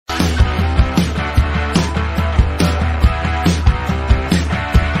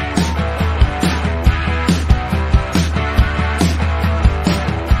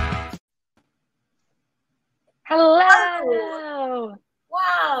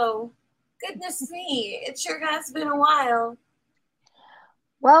Hello. Goodness me, it sure has been a while.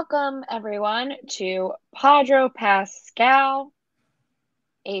 Welcome, everyone, to Pedro Pascal,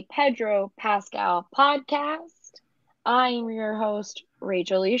 a Pedro Pascal podcast. I am your host,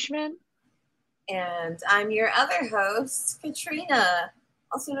 Rachel Leishman. And I'm your other host, Katrina,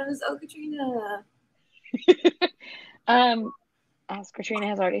 also known as Oh Katrina. um, as Katrina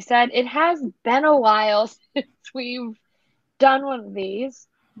has already said, it has been a while since we've done one of these.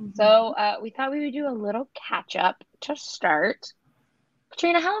 So Mhm. we thought we would do a little catch up to start.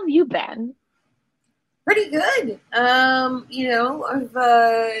 Katrina, how have you been? Pretty good. I've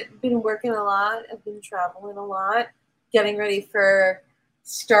been working a lot. I've been traveling a lot, getting ready for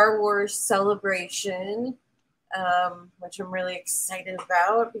Star Wars Celebration, which I'm really excited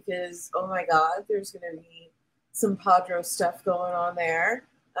about because, oh my God, there's going to be some Padro stuff going on there,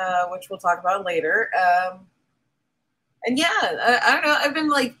 which we'll talk about later. And yeah, I don't know. I've been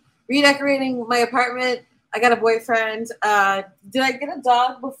like redecorating my apartment. I got a boyfriend. Did I get a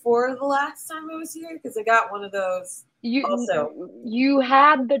dog before the last time I was here? Because I got one of those also. You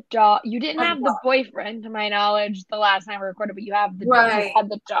had the dog. You didn't Had the have the dog. boyfriend, to my knowledge, the last time we recorded, but you Right. had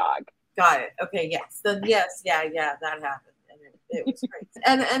the dog. Got it. Okay. Yes. Then yes. Yeah. Yeah. That happened, and it was great.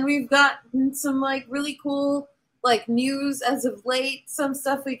 And we've got some like really cool like news as of late. Some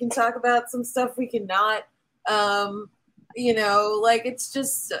stuff we can talk about. Some stuff we cannot. Um, like it's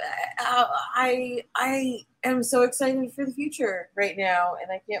just I am so excited for the future right now,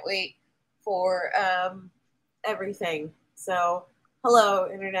 and I can't wait for everything. So, hello,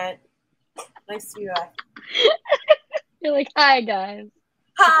 internet. Nice to be back. You're like, hi guys.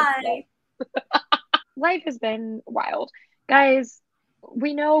 Hi. Life has been wild, guys.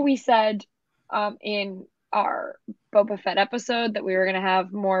 We know we said in our Boba Fett episode that we were gonna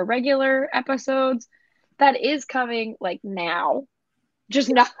have more regular episodes. That is coming like now, just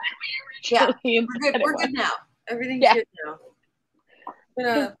not Yeah, originally we're good. said it We're was. good now. Everything's Yeah, good now. Been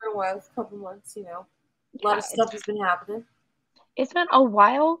a while, a couple months. A lot yeah. of stuff has been happening. It's been a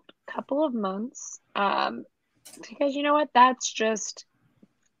wild couple of months. Because you know what? That's just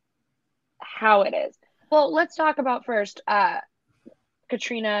how it is. Well, let's talk about first.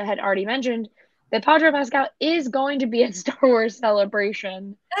 Katrina had already mentioned that Padre Pascal is going to be at Star Wars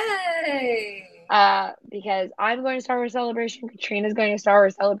Celebration. Hey. Because I'm going to Star Wars Celebration, Katrina's going to Star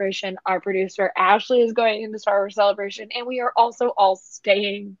Wars Celebration, our producer Ashley is going into Star Wars Celebration, and we are also all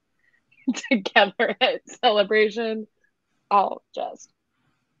staying together at Celebration. All just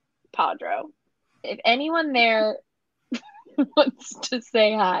Padro. If anyone there wants to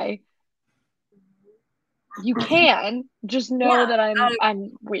say hi, you can. Just know Yeah. that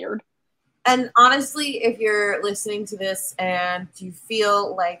I'm weird. And honestly, if you're listening to this and you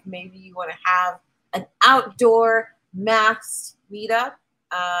feel like maybe you want to have an outdoor mass meetup,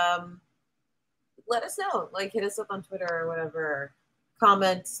 um, let us know. Like, hit us up on Twitter or whatever.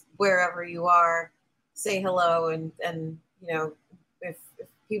 Comment wherever you are. Say hello, and if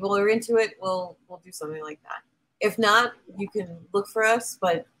people are into it, we'll do something like that. If not, you can look for us,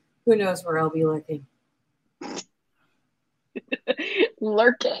 but who knows where I'll be looking.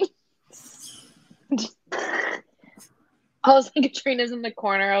 Lurking. All of a sudden, Katrina's in the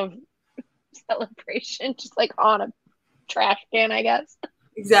corner of Celebration, just like on a trash can, I guess.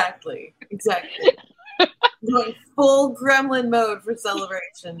 Exactly. Going full gremlin mode for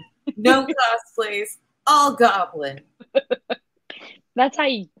Celebration. No cosplays, all goblin. That's how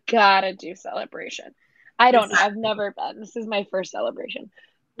you gotta do Celebration. I don't know. I've Exactly. never been. This is my first Celebration,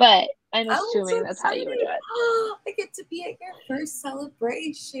 but I'm I'm so assuming that's how you would do excited. it. I get to be at your first My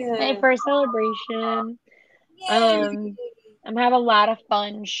celebration. first Celebration. Yay. Um, I'm gonna have a lot of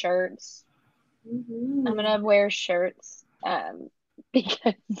fun shirts. I'm Mm-hmm. gonna wear shirts.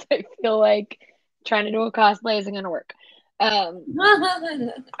 Because I feel like trying to do a cosplay isn't gonna work. Um,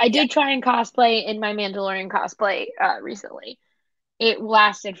 I Yeah. did try and cosplay in my Mandalorian cosplay recently. It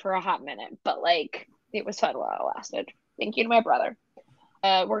lasted for a hot minute, but like it was fun while it lasted. Thank you to my brother.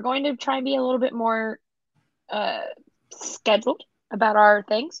 We're going to try and be a little bit more uh, scheduled about our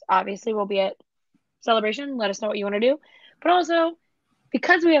things. Obviously, we'll be at Celebration. Let us know what you want to do. But also,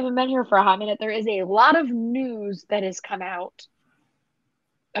 because we haven't been here for a hot minute, there is a lot of news that has come out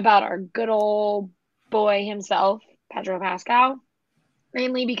about our good old boy himself, Pedro Pascal,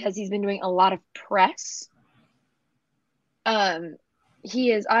 mainly because he's been doing a lot of press. Um,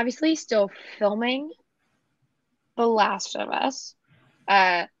 he is obviously still filming The Last of Us,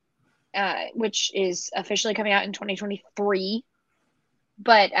 uh, which is officially coming out in 2023.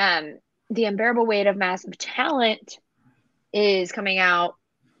 But The Unbearable Weight of Massive Talent is coming out,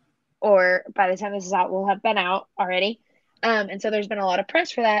 or by the time this is out, will have been out already. And so there's been a lot of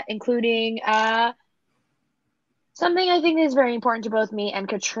press for that, including something I think is very important to both me and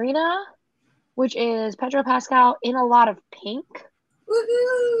Katrina, which is Pedro Pascal in a lot of pink.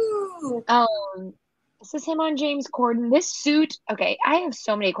 Woohoo! This is him on James Corden. This suit, okay, I have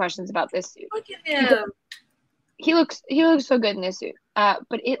so many questions about this suit. Look at him. He looks so good in this suit. But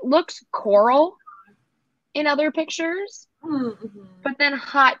it looks coral in other pictures, Mm-hmm. but then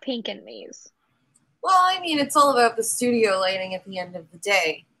hot pink in these. Well, I mean, it's all about the studio lighting at the end of the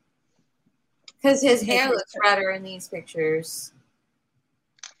day. Because his hair looks redder in these pictures.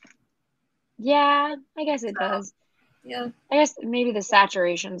 Yeah, I guess it does. Yeah. I guess maybe the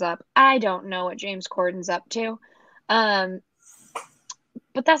saturation's up. I don't know what James Corden's up to. But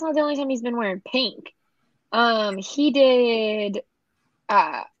that's not the only time he's been wearing pink. He did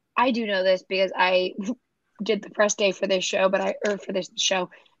I do know this because I did the press day for this show,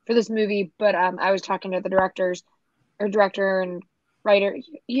 for this movie, but I was talking to the director and writer,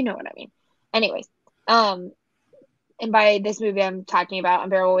 you know what I mean. Anyways, and by this movie I'm talking about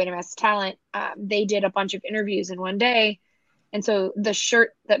Unbearable Weight of Massive Talent, they did a bunch of interviews in one day. And so the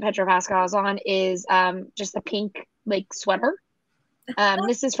shirt that Pedro Pascal is on is just a pink like sweater.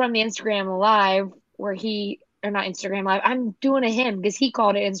 This is from the Instagram Live where or not Instagram Live. I'm doing a him because he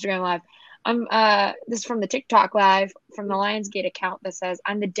called it Instagram Live. This is from the TikTok Live from the Lionsgate account that says,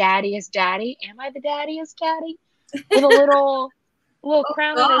 "I'm the daddiest daddy." Am I the daddiest daddy? With a little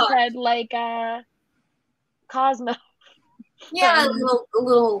crown on his head like Cosmo. Yeah, a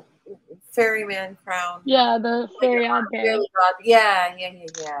little ferryman crown. Yeah, the fairy odd parent. Yeah.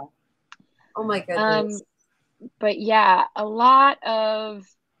 Oh my goodness. But yeah, a lot of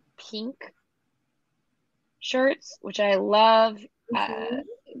pink shirts, which I love. Mm-hmm.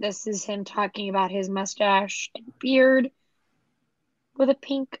 This is him talking about his mustache and beard with a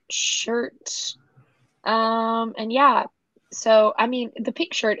pink shirt. And yeah, so I mean, the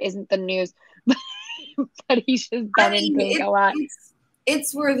pink shirt isn't the news, but he's just been in pink a lot.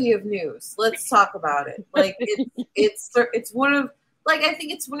 It's worthy of news. Let's talk about it. Like it's one of like I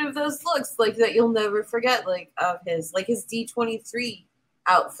think it's one of those looks like that you'll never forget. Like of his D23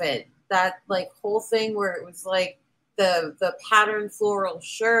 outfit, that like whole thing where it was like the patterned floral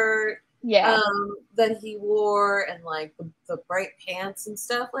shirt, that he wore, and like the bright pants and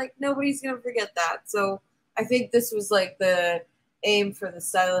stuff. Like nobody's gonna forget that. So I think this was like the aim for the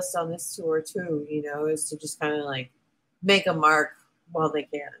stylist on this tour too. You know, is to just kind of like make a mark while they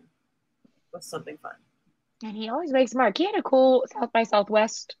can with something fun. And he always makes a mark. He had a cool South by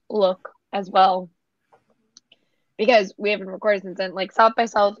Southwest look as well. Because we haven't recorded since then. Like South by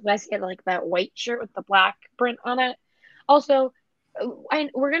Southwest, he had like that white shirt with the black print on it. Also,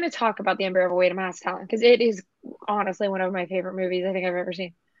 we're going to talk about The Unbearable Weight of Massive Talent because it is honestly one of my favorite movies I think I've ever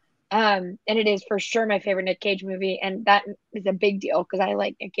seen. And it is for sure my favorite Nick Cage movie. And that is a big deal because I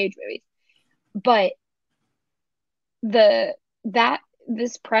like Nick Cage movies. But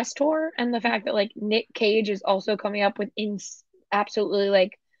this press tour and the fact that like Nick Cage is also coming up with absolutely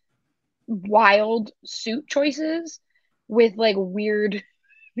like wild suit choices with like weird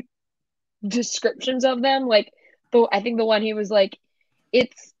descriptions of them. Like I think the one he was like,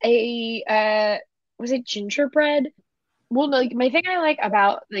 it's a was it gingerbread? Well, like my thing I like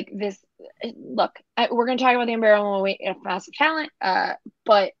about like this, look, we're gonna talk about The Unbearable Weight of Massive Talent,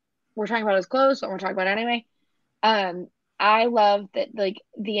 but we're talking about his clothes, so we're talking about it anyway. I love that like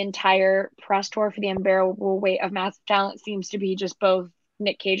the entire press tour for The Unbearable Weight of Massive Talent seems to be just both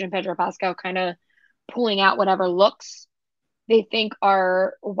Nick Cage and Pedro Pascal kind of pulling out whatever looks they think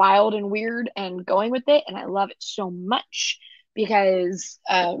are wild and weird and going with it. And I love it so much because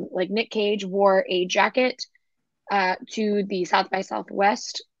like Nick Cage wore a jacket to the South by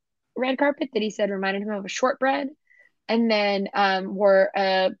Southwest red carpet that he said reminded him of a shortbread, and then wore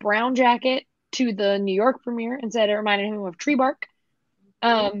a brown jacket to the New York premiere and said it reminded him of tree bark.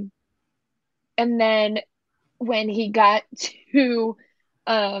 And then when he got to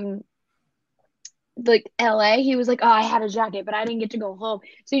like LA, he was like, "Oh, I had a jacket, but I didn't get to go home."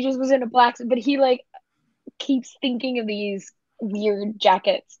 So he just was in a black, but he like keeps thinking of these weird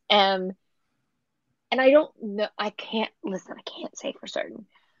jackets. And I don't know, I can't say for certain.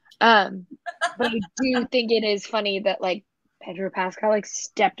 But I do think it is funny that like Pedro Pascal like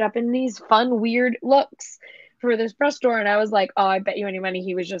stepped up in these fun, weird looks for this press tour. And I was like, oh, I bet you any money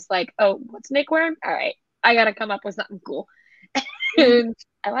he was just like, oh, what's Nick wearing? All right, I gotta come up with something cool. And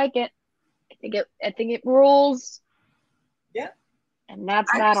I like it. I think it rules. Yeah. And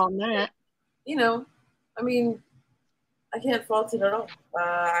that's that on that. You know, I mean, I can't fault it at all.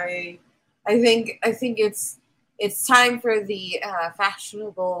 I think it's time for the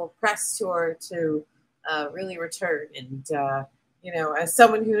fashionable press tour to really return. And as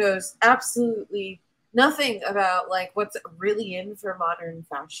someone who knows absolutely nothing about like what's really in for modern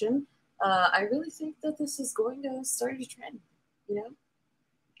fashion, I really think that this is going to start a trend. You know.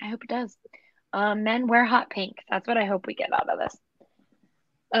 I hope it does. Men wear hot pink. That's what I hope we get out of this.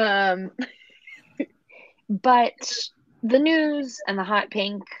 Um, but the news and the hot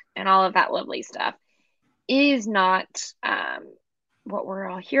pink and all of that lovely stuff is not what we're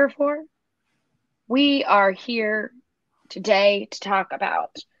all here for. We are here today to talk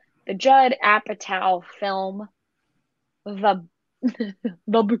about the Judd Apatow film, The The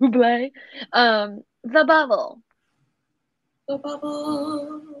Buble, The Bubble. The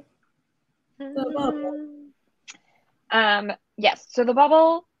bubble. The bubble. Yes, so The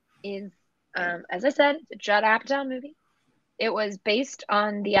Bubble is, as I said, it's a Judd Apatow movie. It was based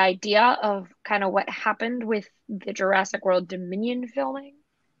on the idea of kind of what happened with the Jurassic World Dominion filming,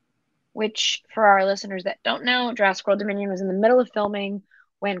 which, for our listeners that don't know, Jurassic World Dominion was in the middle of filming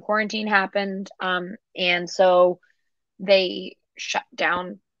when quarantine happened. And so they shut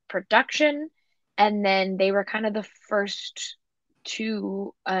down production, and then they were kind of the first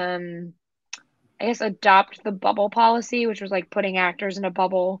to, I guess, adopt the bubble policy, which was like putting actors in a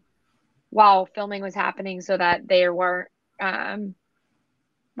bubble while filming was happening so that they weren't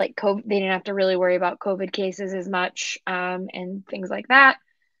like COVID, they didn't have to really worry about COVID cases as much, and things like that.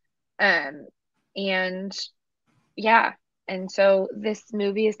 Um, and yeah, and so this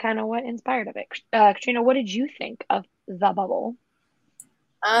movie is kind of what inspired of it. Katrina, what did you think of The Bubble?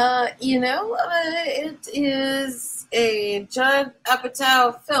 It is a Judd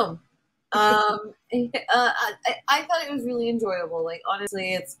Apatow film. I thought it was really enjoyable. Like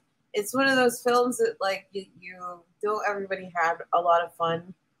honestly, it's one of those films that like you know everybody had a lot of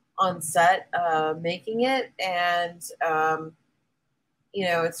fun on set making it, and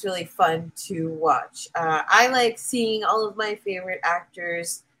it's really fun to watch. I like seeing all of my favorite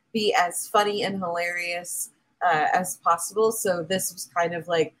actors be as funny and hilarious as possible. So this was kind of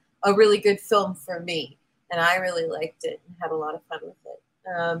like a really good film for me, and I really liked it and had a lot of fun with it.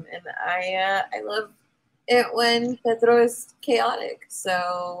 And I love it when Pedro is chaotic.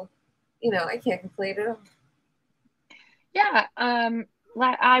 So I can't complain at all. Yeah,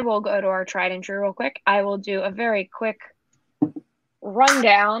 I will go to our tried and true real quick. I will do a very quick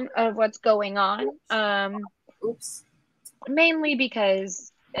rundown of what's going on. Oops. Mainly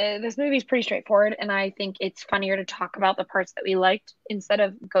because this movie is pretty straightforward, and I think it's funnier to talk about the parts that we liked instead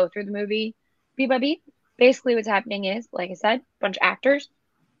of go through the movie beat by beat. Basically, what's happening is, like I said, a bunch of actors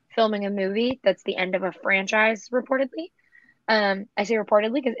filming a movie that's the end of a franchise, reportedly. I say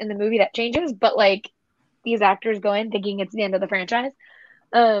reportedly because in the movie that changes, but like these actors go in thinking it's the end of the franchise.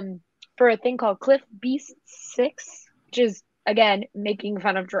 For a thing called Cliff Beast 6, which is again making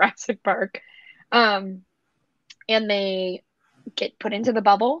fun of Jurassic Park. And they get put into the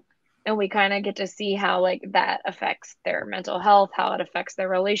bubble, and we kind of get to see how like that affects their mental health, how it affects their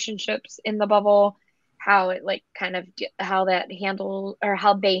relationships in the bubble, how it like kind of how that handle or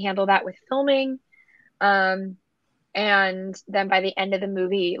how they handle that with filming. And then by the end of the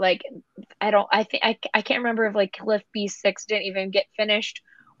movie, like I can't remember if like Cliff B6 didn't even get finished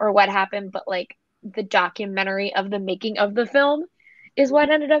or what happened, but like the documentary of the making of the film is what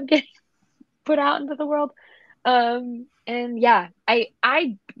ended up getting put out into the world. And yeah,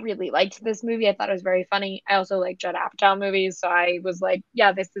 I really liked this movie. I thought it was very funny. I also like Judd Apatow movies, so I was like,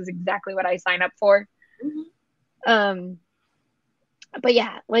 yeah, this is exactly what I sign up for. Mm-hmm. But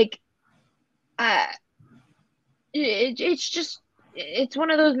yeah, like, uh, it's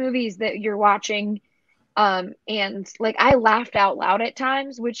one of those movies that you're watching, and like I laughed out loud at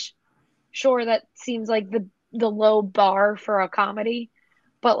times, which sure that seems like the low bar for a comedy,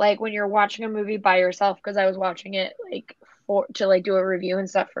 but like when you're watching a movie by yourself, because I was watching it like for to like do a review and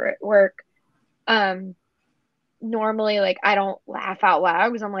stuff for work, um normally like I don't laugh out loud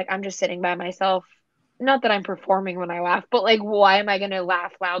because I'm like I'm just sitting by myself. Not that I'm performing when I laugh, but like why am I gonna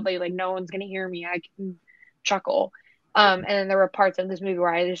laugh loudly? Like no one's gonna hear me. I can chuckle. And then there were parts of this movie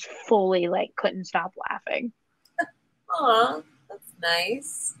where I just fully like couldn't stop laughing. Aw, that's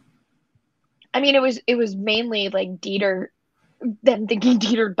nice. I mean, it was mainly like Dieter, them thinking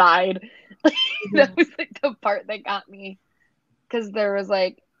Dieter died. Like, that Mm-hmm. was like the part that got me because there was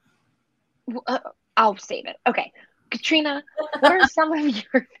like, I'll save it. Okay, Katrina, what are some of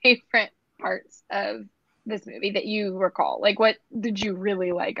your favorite parts of this movie that you recall? Like, what did you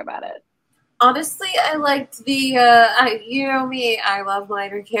really like about it? Honestly, I liked you know me, I love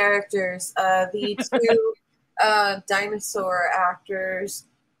minor characters. The two dinosaur actors,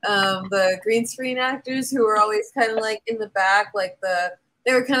 the green screen actors who were always kind of like in the back, like the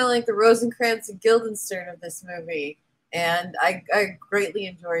they were kind of like the Rosencrantz and Guildenstern of this movie, and I greatly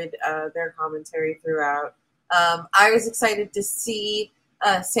enjoyed their commentary throughout. I was excited to see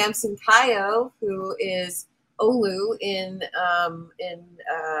Samson Kayo, who is Olu in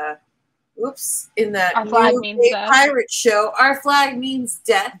that Our flag new means gay death. pirate show. Our flag means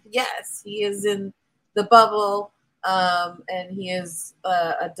death. Yes, he is in the bubble, and he is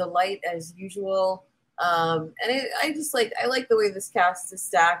a delight as usual. I just I like the way this cast is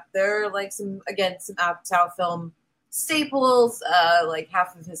stacked. There are like some Apatow film staples. Like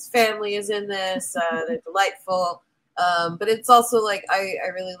half of his family is in this. They're delightful. But it's also like I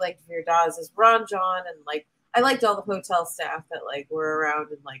really liked Veer Daz as Ranjan, and like I liked all the hotel staff that like were around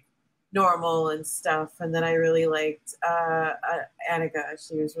and like normal and stuff. And then I really liked Annika.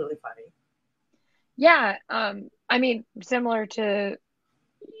 She was really funny. Yeah, I mean, similar to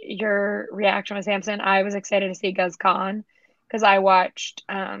your reaction with Samson, I was excited to see Guz Khan because I watched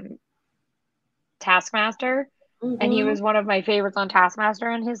Taskmaster, and he Mm-hmm. was one of my favorites on Taskmaster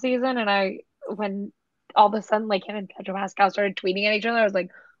in his season. And when all of a sudden, like him and Pedro Pascal started tweeting at each other, I was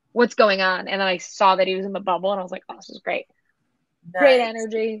like, "What's going on?" And then I saw that he was in the bubble, and I was like, "Oh, this is great, great Nice.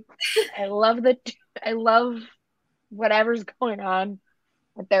 energy." I love I love whatever's going on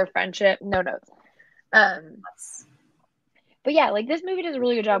with their friendship. No notes. Um, but yeah, like this movie does a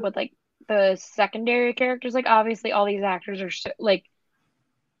really good job with like the secondary characters. Like obviously, all these actors are like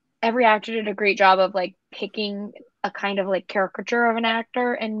every actor did a great job of like picking a kind of like caricature of an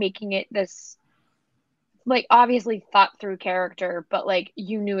actor and making it this like obviously thought through character, but like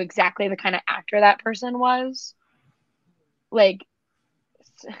you knew exactly the kind of actor that person was. Like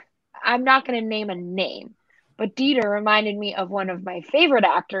I'm not going to name a name, but Dieter reminded me of one of my favorite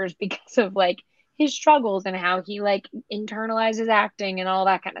actors because of like his struggles and how he like internalizes acting and all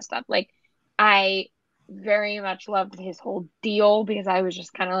that kind of stuff. Like I very much loved his whole deal because I was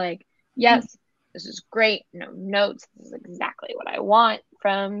just kind of like, yes, this is great. No notes. This is exactly what I want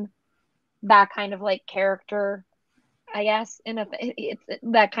from that kind of like character, I guess. It's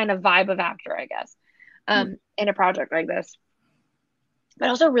that kind of vibe of actor, I guess, in a project like this. But I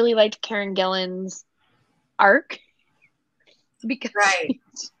also really liked Karen Gillan's arc because Right.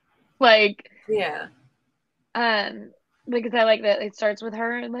 like Yeah. um because I like that it starts with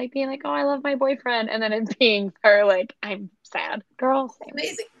her and like being like, oh, I love my boyfriend, and then it's being her like, I'm sad, girl, same.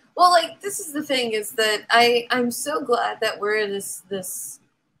 Amazing. Well, like this is the thing is that I'm so glad that we're in this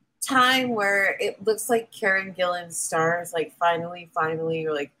time where it looks like Karen Gillan's star is like finally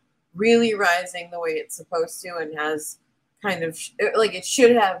or like really rising the way it's supposed to and has kind of like it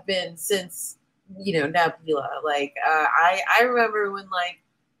should have been since Nebula. Like I remember when like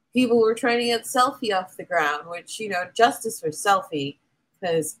people were trying to get Selfie off the ground, which justice for Selfie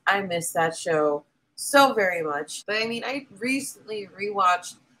because I miss that show so very much. But I mean, I recently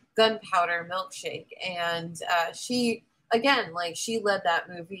rewatched Gunpowder Milkshake, and she again, like she led that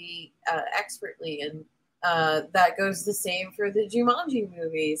movie expertly, and that goes the same for the Jumanji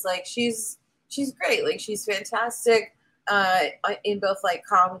movies. Like she's great, like she's fantastic in both like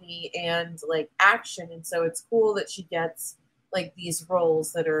comedy and like action, and so it's cool that she gets like these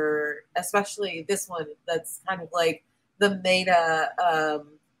roles that are, especially this one, that's kind of like the meta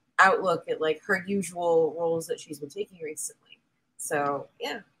outlook at like her usual roles that she's been taking recently. So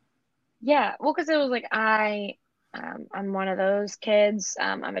yeah. Yeah, well, because it was like I'm one of those kids.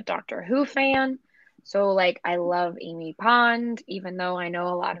 I'm a Doctor Who fan, so like I love Amy Pond, even though I know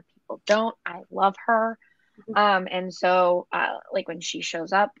a lot of people don't. I love her. And so like when she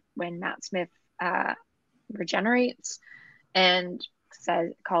shows up, when Matt Smith regenerates and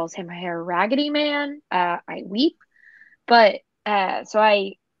calls him her Raggedy Man, I weep. But so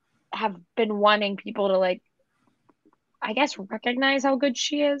I have been wanting people to like, I guess, recognize how good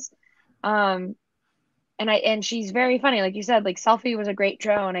she is. Um, and she's very funny, like you said. Like Selfie was a great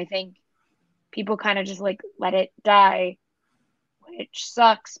show, and I think people kind of just like let it die, which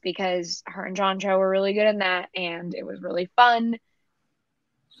sucks because her and John Cho were really good in that, and it was really fun.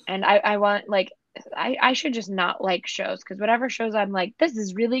 And I want like I should just not like shows because whatever shows I'm like, this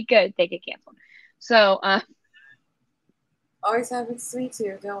is really good, they get canceled. So Always happens to me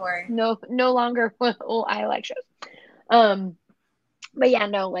too. Don't worry. no longer will I like shows. Um, but yeah,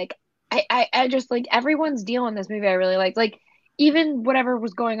 no, like I just like everyone's deal in this movie I really liked. Like even whatever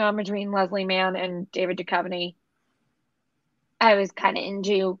was going on between Leslie Mann and David Duchovny, I was kind of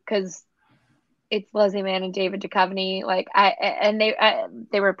into because it's Leslie Mann and David Duchovny. Like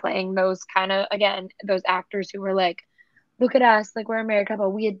they were playing those kind of again those actors who were like, look at us, like we're a married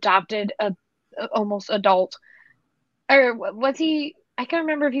couple. We adopted a almost adult, or was he? I can't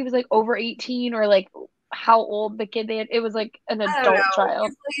remember if he was like over 18 or like how old the kid they had. It was like an I don't adult know.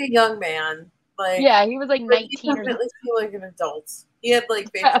 He's child. like a young man. Like, Yeah, he was like but he 19 or something. definitely seemed like an adult. He had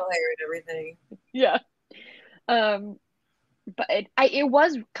like facial hair and everything. Yeah. Um, but it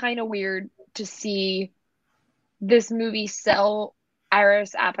was kind of weird to see this movie sell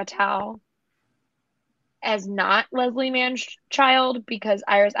Iris Apatow as not Leslie Mann's child because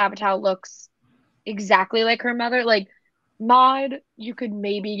Iris Apatow looks exactly like her mother. Like Maud, you could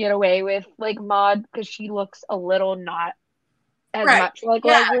maybe get away with like Maud because she looks a little not as Right. much like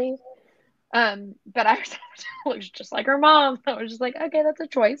Yeah. Leslie. But Iris Apatow looks just like her mom. I was just like, okay, that's a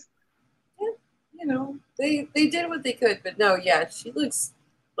choice. Yeah. They did what they could, but no, yeah, she looks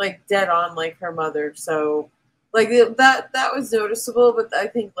like dead on like her mother. So like that was noticeable, but I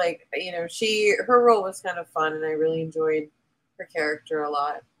think like she her role was kind of fun, and I really enjoyed her character a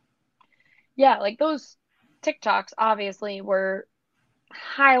lot. Yeah, like those TikToks obviously were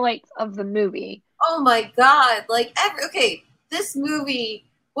highlights of the movie. Oh my god! Like okay, this movie,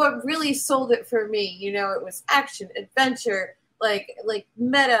 what really sold it for me, it was action, adventure, like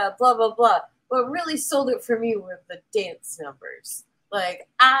meta, blah blah blah. What really sold it for me were the dance numbers. Like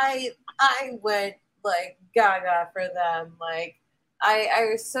I went like gaga for them. Like I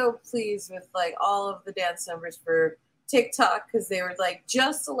was so pleased with like all of the dance numbers for TikTok because they were like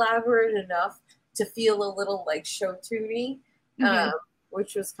just elaborate enough to feel a little like show tuney. Hmm.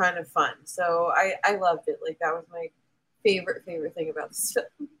 Which was kind of fun. So I loved it. Like that was my favorite thing about this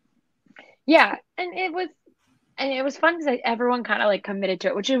film. Yeah, and it was fun because everyone kind of like committed to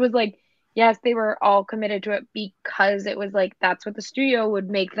it, which it was like, yes, they were all committed to it because it was like that's what the studio would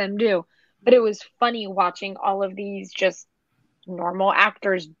make them do. But it was funny watching all of these just normal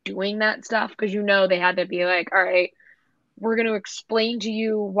actors doing that stuff because they had to be like, all right, we're going to explain to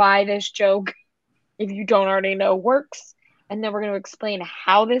you why this joke, if you don't already know, works. And then we're going to explain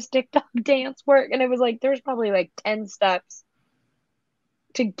how this TikTok dance work. And it was like, there's probably like 10 steps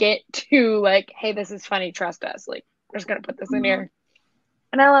to get to like, hey, this is funny, trust us. Like, we're just gonna put this in Mhm. here.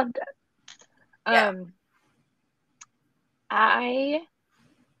 And I loved it. Yeah. Um I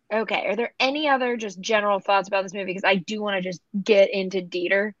okay, are there any other just general thoughts about this movie? Because I do want to just get into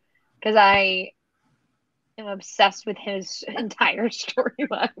Dieter because I am obsessed with his entire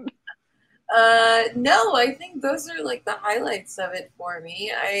storyline. No, I think those are like the highlights of it for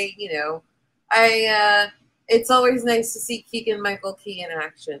me. It's always nice to see Keegan Michael Key in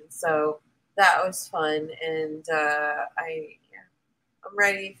action. So that was fun, and yeah, I'm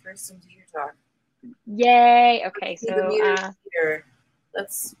ready for some Dieter talk. Yay. Okay, See the so meter Dieter.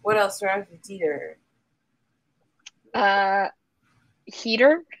 That's what else do I have with Dieter? uh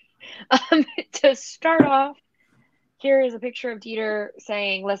heater. To start off, here is a picture of Dieter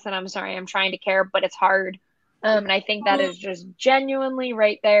saying, listen, I'm sorry, I'm trying to care, but it's hard. And I think that is just genuinely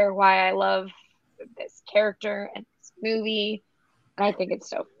right there why I love this character and this movie. And I think it's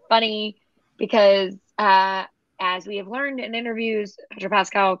so funny because, as we have learned in interviews, Pedro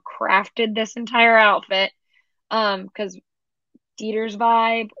Pascal crafted this entire outfit. Because Dieter's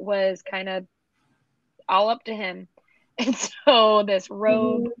vibe was kind of all up to him. And so this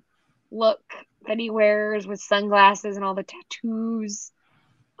robe look that he wears with sunglasses and all the tattoos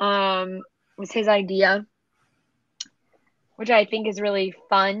was his idea, which I think is really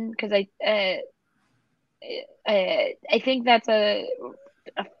fun because I think that's a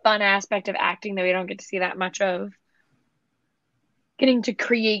fun aspect of acting that we don't get to see that much of. Getting to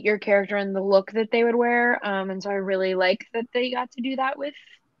create your character and the look that they would wear, and so I really like that they got to do that with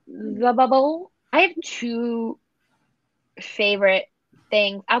the bubble. I have two favorite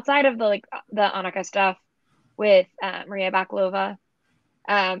things outside of the Annika stuff with Maria Bakalova.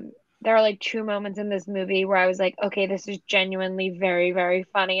 There are like two moments in this movie where I was like, okay, this is genuinely very, very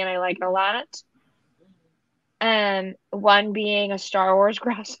funny and I like it a lot. One being a Star Wars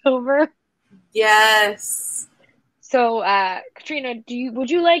crossover. Yes. So, Katrina, would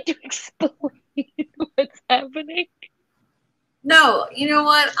you like to explain what's happening? No, you know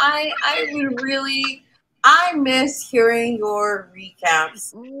what? I would really I miss hearing your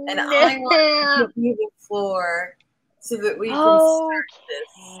recaps, and I want to No. give you the floor so that we can start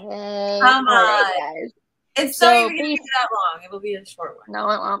this. Okay. Come All right, on. guys. It's not So, even going to be that long. It'll be a short one. no,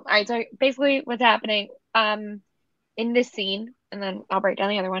 all right. So basically, what's happening? In this scene, and then I'll break down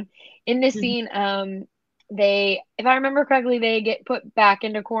the other one. In this scene, they, if I remember correctly, they get put back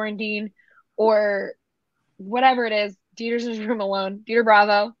into quarantine or whatever it is. Dieter's in his room alone. Dieter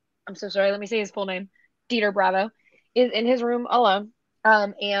Bravo. I'm so sorry. Let me say his full name. Dieter Bravo is in his room alone.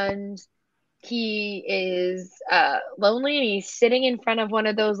 And he is lonely and he's sitting in front of one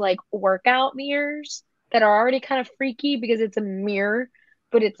of those like workout mirrors that are already kind of freaky because it's a mirror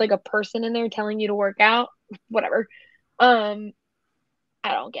but it's like a person in there telling you to work out. Whatever. I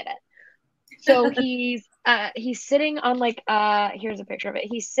don't get it. So he's sitting on like here's a picture of it.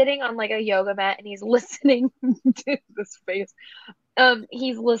 He's sitting on like a yoga mat and he's listening to this face.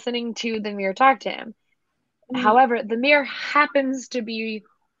 He's listening to the mirror talk to him. However, the mirror happens to be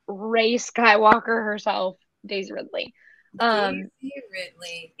Rey Skywalker herself, Daisy Ridley. Daisy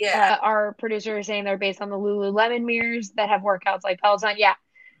Ridley, yeah. Our producer is saying they're based on the Lululemon mirrors that have workouts like Peloton. Yeah.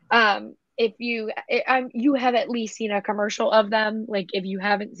 If you have at least seen a commercial of them. Like if you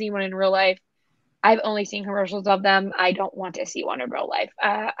haven't seen one in real life, I've only seen commercials of them. I don't want to see one in real life.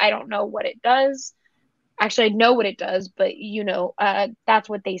 I don't know what it does. Actually, I know what it does, but that's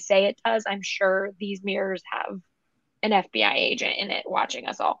what they say it does. I'm sure these mirrors have an FBI agent in it watching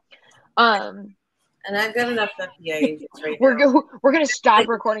us all. And I've got enough FBI agents right now. We're gonna stop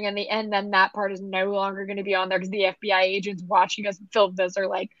recording in the end, then that part is no longer gonna be on there because the FBI agents watching us film this are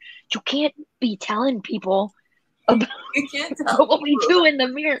like, you can't be telling people about what we do in the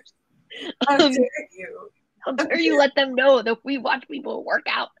mirrors. How dare you? How dare you let them know that we watch people work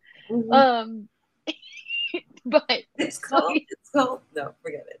out? Mm-hmm. But it's cold. No,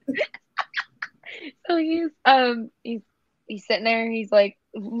 forget it. So he's sitting there, he's like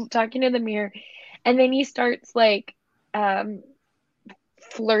talking to the mirror, and then he starts like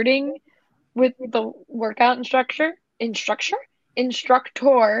flirting with the workout instructor, Daisy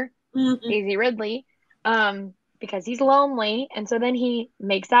Ridley, because he's lonely, and so then he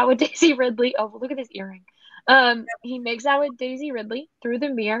makes out with Daisy Ridley. Oh, look at this earring. He makes out with Daisy Ridley through the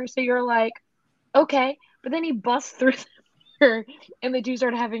mirror, so you're like, okay, but then he busts through the mirror, and the two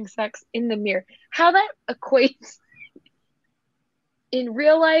start having sex in the mirror. How that equates in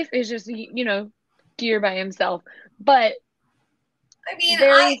real life is just, Gear by himself, but I mean,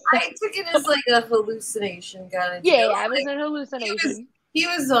 I took it as like a hallucination kind of deal. Yeah, it was an hallucination. He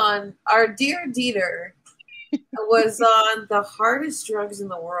was on, our dear Dieter was on the hardest drugs in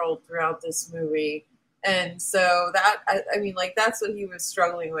the world throughout this movie. And so that, I mean, like, that's what he was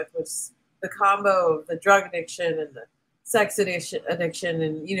struggling with, was the combo of the drug addiction and the sex addiction.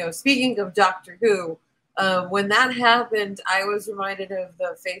 And, speaking of Doctor Who, when that happened, I was reminded of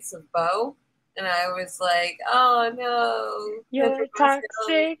the Fates of Bo. And I was like, oh, no. Your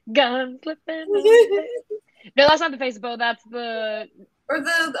toxic gun flipping. No, that's not the Face of Bo. That's the...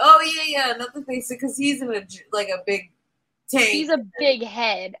 not the Face, because he's in a big tank. He's a big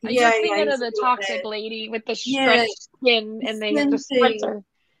head. You're thinking of the toxic lady with the stretched skin, and they have to spritz her.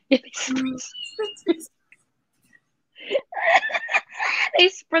 They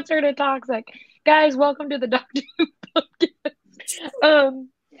spritz her to toxic. Guys, welcome to the Doctor Who podcast.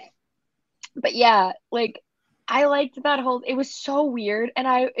 But yeah, like, I liked that whole, it was so weird,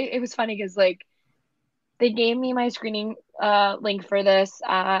 and it was funny because, like, they gave me my screening link for this.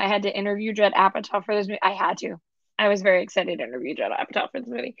 I had to interview Judd Apatow for this movie. I had to. I was very excited to interview Judd Apatow for this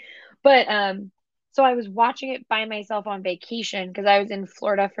movie. But, so I was watching it by myself on vacation because I was in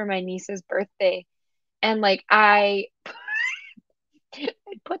Florida for my niece's birthday. And, like, I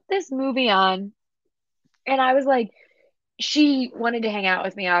put this movie on, and I was like, she wanted to hang out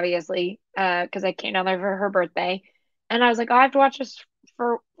with me, obviously, because I came down there for her birthday. And I was like, I have to watch this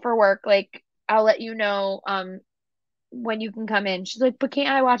for work. Like, I'll let you know when you can come in. She's like, but can't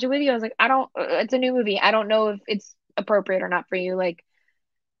I watch it with you? I was like, I don't, it's a new movie. I don't know if it's appropriate or not for you. Like,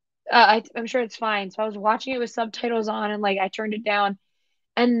 I'm sure it's fine. So I was watching it with subtitles on, and like I turned it down.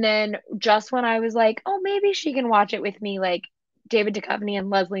 And then just when I was like, oh, maybe she can watch it with me, like David Duchovny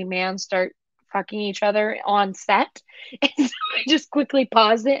and Leslie Mann start fucking each other on set. And so I just quickly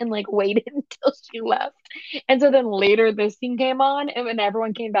paused it and like waited until she left. And so then later this scene came on, and when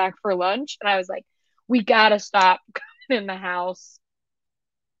everyone came back for lunch, and I was like, we gotta stop in the house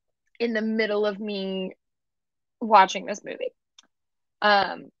in the middle of me watching this movie.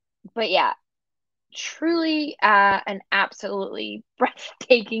 But yeah, truly an absolutely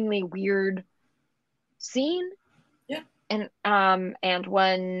breathtakingly weird scene. Yeah. And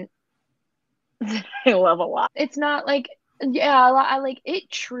one that I love a lot. It's not like, I like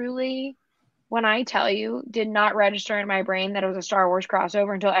it. Truly, when I tell you, did not register in my brain that it was a Star Wars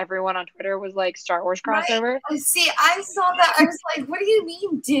crossover until everyone on Twitter was like, Star Wars crossover. Right? See, I saw that. I was like, what do you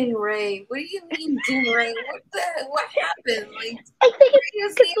mean, Din Rey? What do you mean, Din Rey? What happened? Like, I think he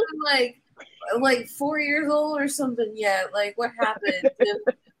wasn't even like 4 years old or something yet. Like, what happened?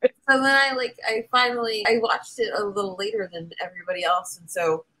 So then I finally watched it a little later than everybody else, and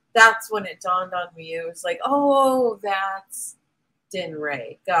so that's when it dawned on me. It was like, oh, that's Din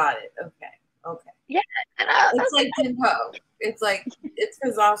Rey. Got it. Okay. Yeah. It's like Din Ho. It's like, it's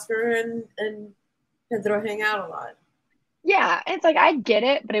because Oscar and Pedro hang out a lot. Yeah, it's like I get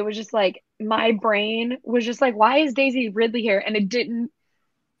it, but it was just like my brain was just like, why is Daisy Ridley here? And it didn't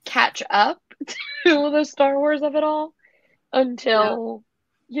catch up to the Star Wars of it all Yeah. until,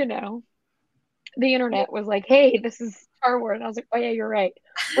 you know, the internet was like, hey, this is Star Wars. And I was like, oh yeah, you're right.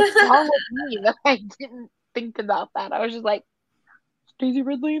 What's wrong with me that I didn't think about that? I was just like, Daisy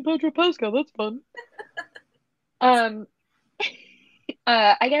Ridley and Pedro Pascal, that's fun. Um,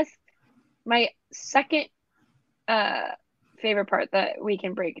 I guess my second uh favorite part that we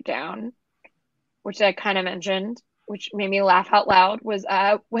can break down, which I kind of mentioned, which made me laugh out loud, was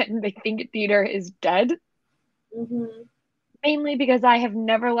when they think Theater is dead. Hmm. Mainly because I have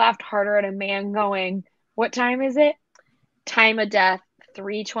never laughed harder at a man going, "What time is it? Time of death,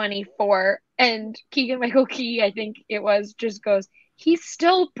 3:24." And Keegan-Michael Key, I think it was, just goes, "He's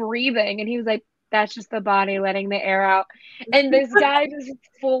still breathing." And he was like, "That's just the body letting the air out." And this guy just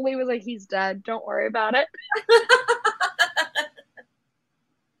fully was like, "He's dead. Don't worry about it."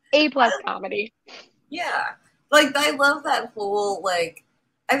 A plus comedy. Yeah. Like I love that whole like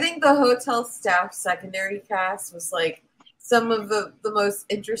I think the hotel staff secondary cast was like some of the most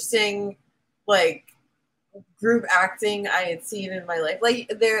interesting like group acting I had seen in my life. Like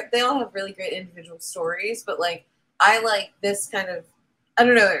they all have really great individual stories, but like I like this kind of I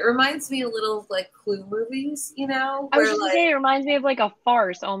don't know, it reminds me a little of like Clue movies, you know, I was where just gonna say like it reminds me of like a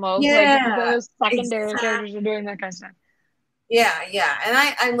farce almost. Like yeah, those secondary exactly. characters are doing that kind of stuff. Yeah, yeah. And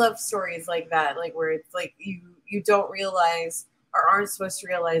I love stories like that, like where it's like you don't realize or aren't supposed to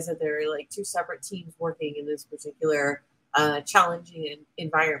realize that there are like two separate teams working in this particular challenging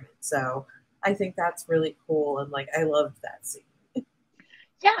environment. So I think that's really cool and like I loved that scene.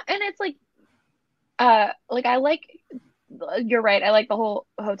 Yeah, and it's like I like you're right. I like the whole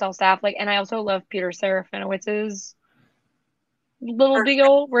hotel staff. Like, and I also love Peter Serafinowicz's little Perfect.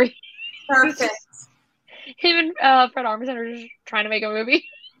 deal where he's Perfect. just him and Fred Armisen are just trying to make a movie.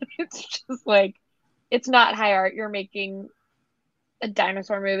 It's just like it's not high art. You're making a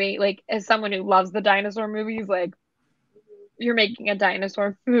dinosaur movie. Like, as someone who loves the dinosaur movies, like you're making a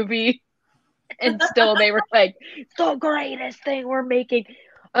dinosaur movie, and still they were like the greatest thing we're making.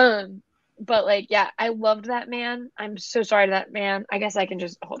 Um, but like, yeah, I loved that man. I'm so sorry to that man. I guess I can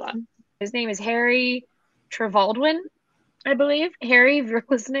just hold on. His name is Harry Trevaldwin, I believe. Harry, if you're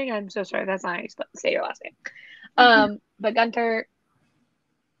listening, I'm so sorry. That's not how you say your last name. But Gunter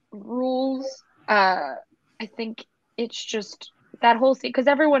rules. I think it's just that whole scene because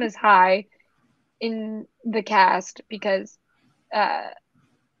everyone is high in the cast because, uh,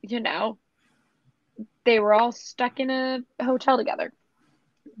 you know, they were all stuck in a hotel together.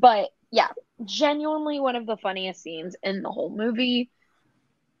 But yeah, genuinely one of the funniest scenes in the whole movie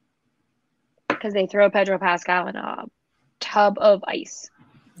because they throw Pedro Pascal in a tub of ice.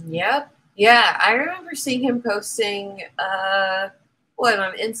 Yep. Yeah, I remember seeing him posting what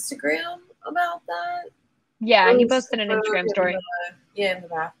on Instagram about that. Yeah, It he was posted an photo Instagram in the story. yeah in the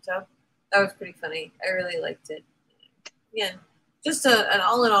bathtub. That was pretty funny. I really liked it. Again, just an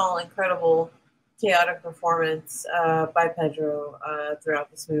all in all incredible chaotic performance by Pedro throughout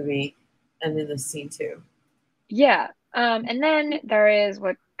this movie and in this scene too. Yeah. And then there is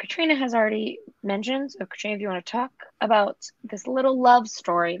what Katrina has already mentioned. So, Katrina, if you want to talk about this little love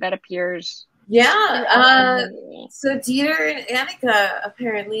story that appears Yeah. throughout the movie. So Dieter and Annika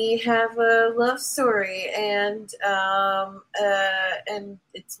apparently have a love story, and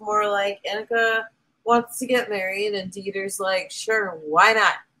it's more like Annika wants to get married, and Dieter's like, sure, why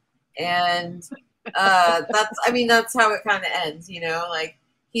not? And that's, I mean, that's how it kind of ends, you know, like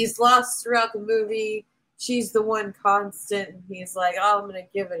he's lost throughout the movie. She's the one constant, and he's like, oh, I'm gonna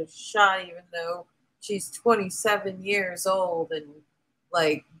give it a shot, even though she's 27 years old and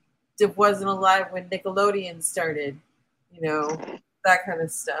like wasn't alive when Nickelodeon started, you know, that kind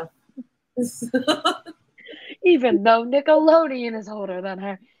of stuff. Even though Nickelodeon is older than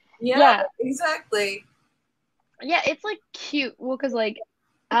her. Yeah, Yeah. exactly. Yeah, it's like cute. Well, because like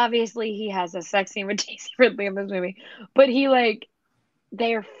obviously he has a sex scene with Daisy Ridley in this movie, but he like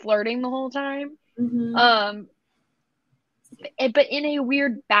they are flirting the whole time. Hmm. Um, but in a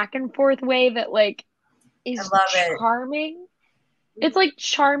weird back and forth way that like I is love it. charming. It's like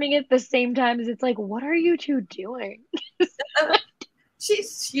charming at the same time as it's like, what are you two doing?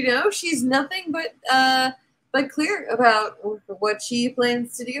 She's, you know, she's nothing but clear about what she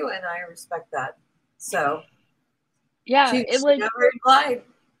plans to do, and I respect that. So Yeah, she it like never lied,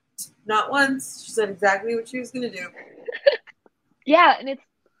 not once. She said exactly what she was going to do. yeah, and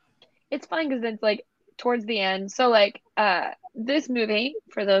it's fun because it's like towards the end. So like this movie,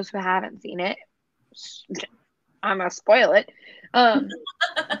 for those who haven't seen it, I'm gonna spoil it. Um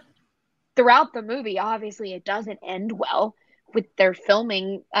throughout the movie, obviously, it doesn't end well with their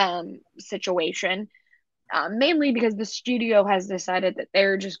filming situation, mainly because the studio has decided that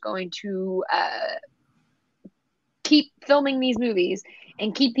they're just going to keep filming these movies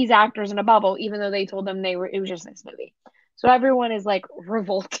and keep these actors in a bubble, even though they told them it was just this movie. So everyone is like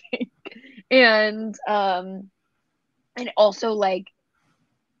revolting, and also like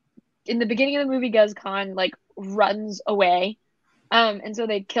in the beginning of the movie, Guz Khan like runs away. And so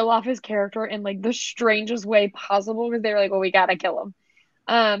they kill off his character in like the strangest way possible because they were like, well, we gotta kill him.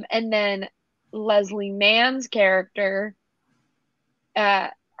 And then Leslie Mann's character, uh,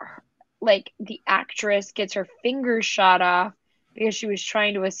 like the actress gets her fingers shot off because she was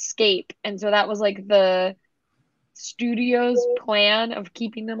trying to escape. And so that was like the studio's plan of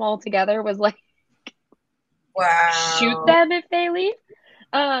keeping them all together was like shoot Wow. them if they leave.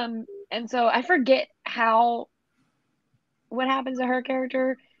 And so I forget what happens to her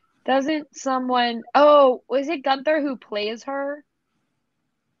character. Doesn't someone was it Gunther who plays her?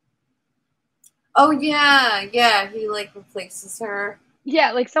 Oh yeah, yeah. He like replaces her.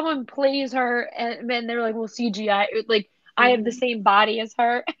 Yeah, like someone plays her and then they're like, well, CGI, like I have the Mhm. same body as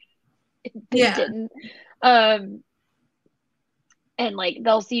her. They Yeah, didn't. Um, and like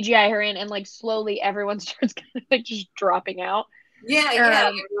they'll CGI her in, and like slowly everyone starts kind of like just dropping out. yeah, yeah.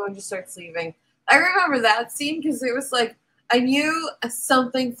 Um, Everyone just starts leaving. I remember that scene because it was like I knew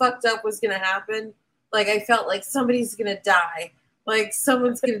something fucked up was gonna happen. Like I felt like somebody's gonna die. Like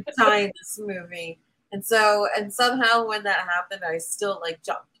someone's gonna die in this movie. And somehow when that happened, I still like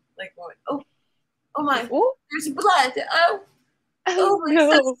jumped, like going, oh, oh my, oh, there's blood. Oh, oh oh my no.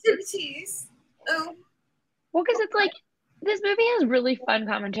 sensitivities. Oh, Well, because oh it's my, like this movie has really fun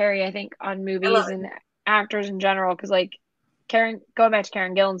commentary, I think, on I love movies it. and actors in general. Because like going back to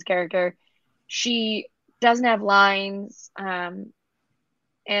Karen Gillan's character, she doesn't have lines, and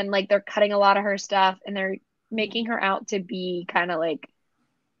like they're cutting a lot of her stuff, and they're making her out to be kind of like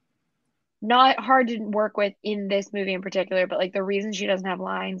not hard to work with in this movie in particular, but like the reason she doesn't have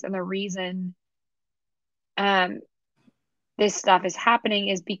lines and the reason um this stuff is happening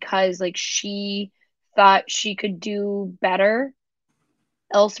is because like she thought she could do better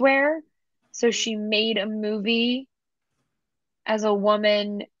elsewhere. So she made a movie as a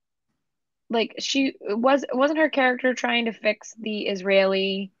woman. Like she wasn't her character trying to fix the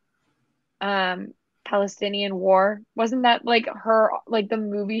Israeli um Palestinian war? Wasn't that like her like the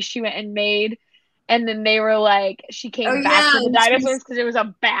movie she went and made? And then they were like she Oh came back yeah, to the and dinosaurs because it was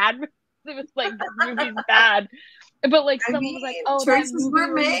a bad it was like this movie's bad. But like I someone was like, mean, "Oh, that choices movie were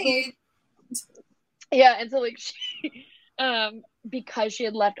was so." made. Yeah, and so like she because she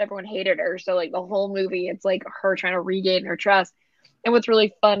had left, everyone hated her. So like the whole movie, it's like her trying to regain her trust. And what's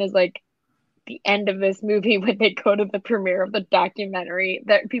really fun is like the end of this movie when they go to the premiere of the documentary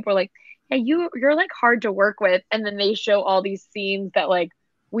that people are like, "Hey, you're like hard to work with," and then they show all these scenes that like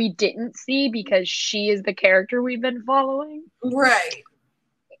we didn't see because she is the character we've been following. Right.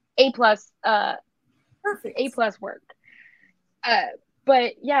 A plus, A Perfect. plus work. Uh,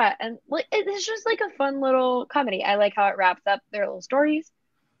 but yeah, and like it's just like a fun little comedy. I like how it wraps up their little stories.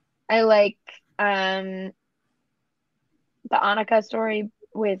 I like um the Annika story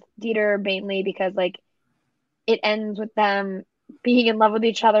with Dieter Bainley because like it ends with them being in love with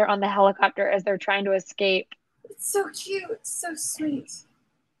each other on the helicopter as they're trying to escape. It's so cute. It's so sweet.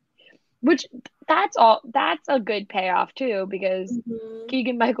 Which that's a good payoff too, because Hmm.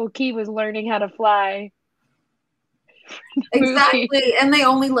 Keegan Michael Key was learning how to fly movie Exactly. And they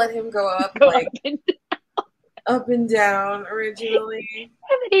only let him go to up go up like and up and down originally.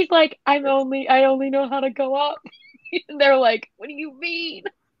 then he's like, I only know how to go up. And they're like, what do you mean?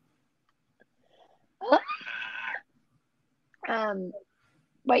 Um,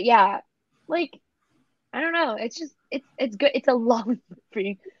 but yeah, like I don't know. It's just it's good. It's a long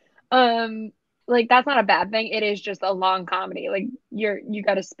movie. Um, like that's not a bad thing. It is just a long comedy. Like you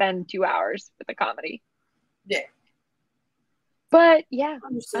got to spend 2 hours with a comedy. Yeah. But yeah,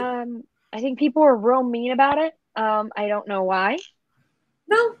 Understood. um, I think people are real mean about it. I don't know why.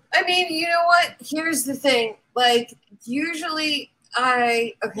 No, I mean, you know what? Here's the thing. Like, usually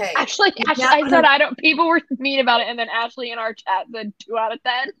okay. Ashley, Now, I said I don't. People were mean about it, and then Ashley in our chat said 2 out of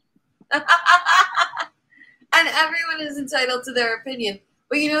 10. and everyone is entitled to their opinion.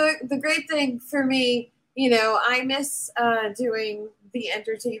 But you know, the great thing for me, I miss doing the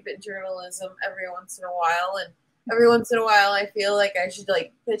entertainment journalism every once in a while, and every once in a while, I feel like I should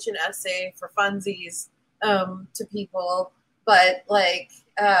like pitch an essay for funsies to people. But like,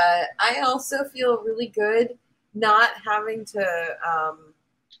 I also feel really good not having to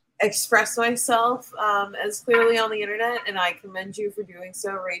express myself as clearly on the internet, and I commend you for doing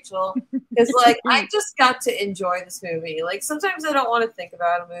so, Rachel. Because like I just got to enjoy this movie. Like sometimes I don't want to think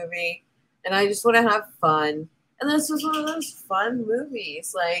about a movie, and I just want to have fun. And this was one of those fun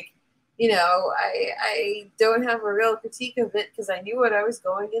movies. Like, I don't have a real critique of it because I knew what I was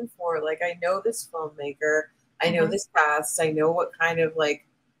going in for. Like I know this filmmaker, I know this cast, I know what kind of like,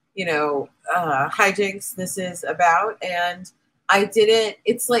 hijinks this is about, and I didn't.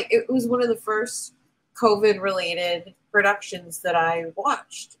 It's like it was one of the first COVID related productions that I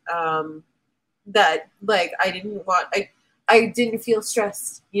watched. That like I didn't want. I didn't feel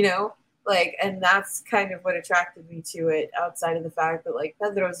stressed, like, and that's kind of what attracted me to it. Outside of the fact that like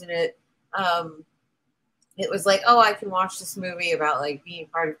Pedro's in it, it was like, oh, I can watch this movie about like being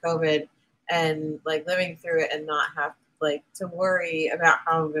part of COVID and like living through it and not have like to worry about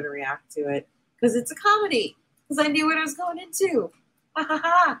how I'm going to react to it because it's a comedy. Because I knew what I was going into. Ha ha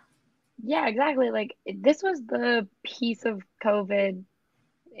ha. Yeah, exactly. Like this was the piece of COVID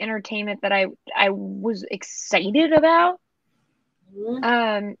entertainment that I was excited about.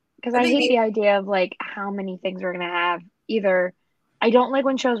 Because I hate the idea of like how many things we're gonna have. Either I don't like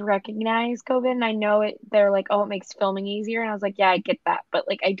when shows recognize COVID, and I know it. They're like, oh, it makes filming easier, and I was like, yeah, I get that, but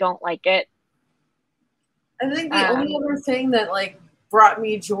like I don't like it. I think the only other thing that like brought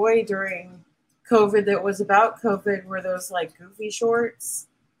me joy during COVID that was about COVID were those like goofy shorts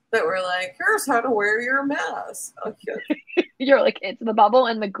that were like, here's how to wear your mask. Okay. You're like, it's the bubble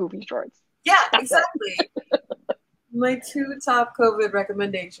and the goofy shorts. Yeah, that's exactly. My 2 top COVID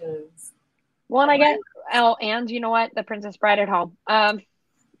recommendations. One I get. Oh, and you know what? The Princess Bride at Home. Not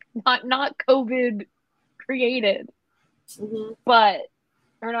COVID created, but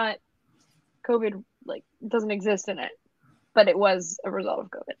or not COVID like doesn't exist in it, but it was a result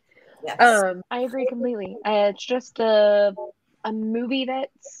of COVID. Yes. I agree completely. It's just a movie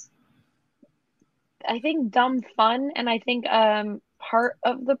that's I think dumb fun, and I think part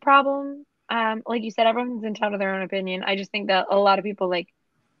of the problem, like you said, everyone's entitled to their own opinion. I just think that a lot of people like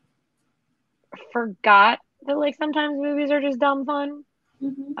forgot that like sometimes movies are just dumb fun.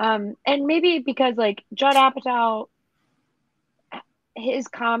 And maybe because like Judd Apatow, his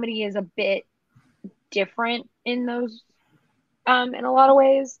comedy is a bit different in those in a lot of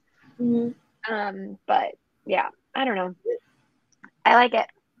ways. But yeah, I don't know. I like it.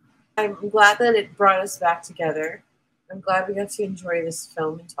 I'm glad that it brought us back together. I'm glad we got to enjoy this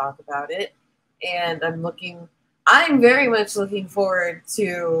film and talk about it. And I'm very much looking forward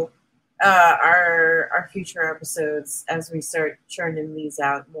to our future episodes as we start churning these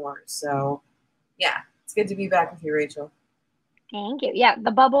out more. So yeah, it's good to be back with you, Rachel. Thank you. Yeah,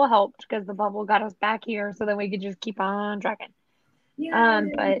 the bubble helped because the bubble got us back here so that we could just keep on trucking.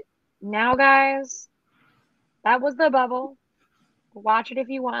 But now, guys, that was the bubble. Watch it if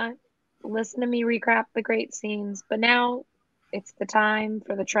you want. Listen to me recap the great scenes. But now it's the time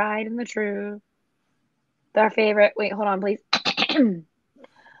for the tried and the true. Our favorite. Wait, hold on, please.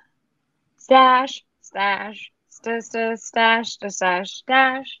 Stash, stash, stash, stash, stash,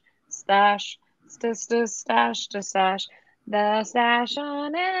 stash, stash, stash, stash. The stash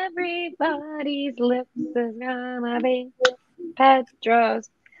on everybody's lips is gonna be Pedro's.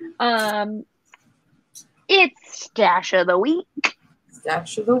 It's Stash of the Week.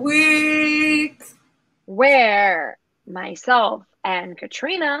 Stash of the Week. Where myself and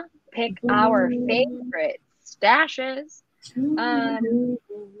Katrina pick our favorite stashes.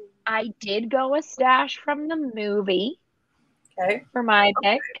 I did go a stash from the movie. Okay. For my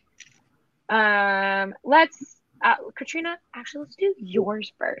pick. Katrina, actually, let's do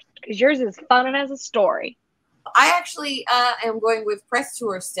yours first because yours is fun and has a story. I actually am going with Press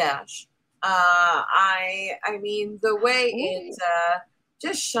Tour stash. I mean, the way it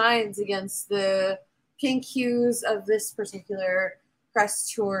just shines against the pink hues of this particular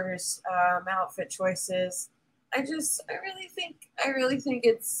Press Tour's outfit choices. I really think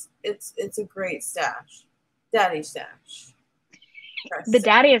it's a great stash, daddy stash. The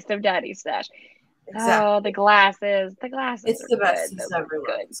daddiest of daddy stash. Exactly. Oh, the glasses. It's the best he's ever looked.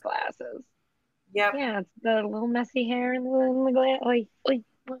 Good glasses. Yep. Yeah, it's the little messy hair and the glass.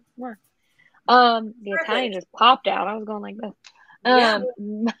 The Italian just popped out. I was going like this.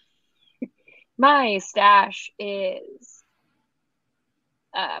 My stash is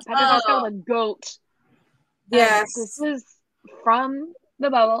Pedro Pascal the goat. Yes. This is from the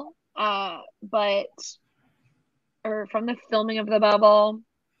bubble, or from the filming of the bubble,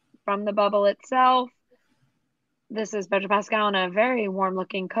 from the bubble itself. This is Pedro Pascal in a very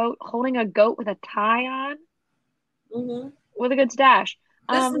warm-looking coat, holding a goat with a tie on, with a good stash.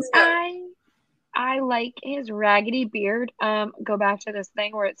 This is good. I like his raggedy beard. Go back to this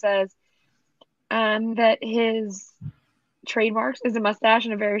thing where it says that his trademarks is a mustache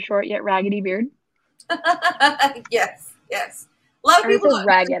and a very short yet raggedy beard. Yes, yes. A lot of Or it people says don't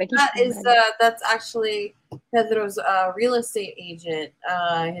ragged. know I keep that saying is ragged. that's actually Pedro's real estate agent.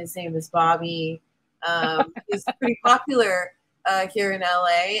 His name is Bobby. He's pretty popular here in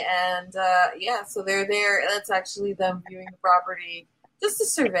LA, and yeah, so they're there. That's actually them viewing the property just to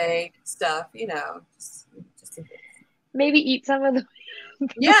survey stuff, just in case. Maybe eat some of the.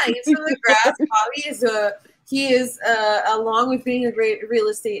 Yeah, eat some of the grass. Bobby is along with being a great real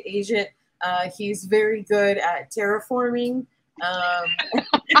estate agent, he's very good at terraforming.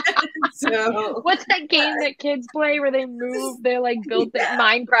 So What's that game that kids play where they move? They like build yeah,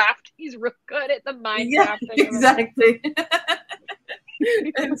 Minecraft. He's real good at the yeah, Minecraft thing. exactly.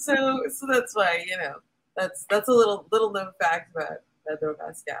 And so that's why that's a little known fact about Pedro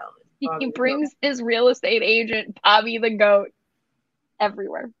Pascal. And He Bobby brings his real estate agent, Bobby the goat,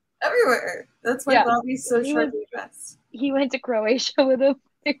 everywhere. everywhere. That's why Yeah. Bobby's so He was sharply dressed. he went to Croatia with him.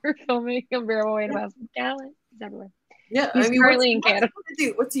 They were filming Unbearable Weight of Massive Talent. He's everywhere. Yeah, He's I mean, currently in Canada.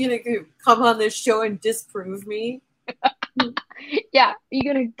 what's he gonna do? Come on this show and disprove me? Yeah, you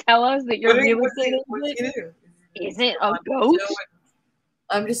gonna tell us that your real estate what's he gonna do? isn't a goat?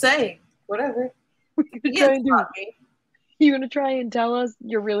 I'm just saying, whatever. You gonna try and tell us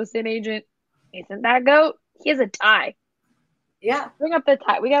your real estate agent isn't that goat? He has a tie. Yeah. Bring up the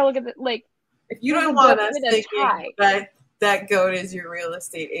tie. We gotta look at the like. If you don't want us thinking that goat is your real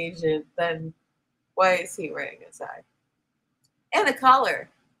estate agent, then why is he wearing a tie? And a collar.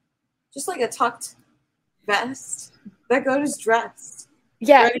 Just like a tucked vest. That goat is dressed.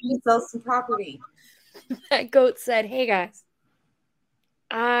 Yeah. Ready to sell some property. That goat said, "Hey guys,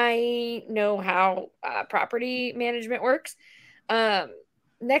 I know how property management works.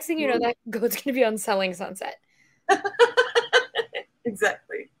 Next thing you know, that goat's going to be on Selling Sunset."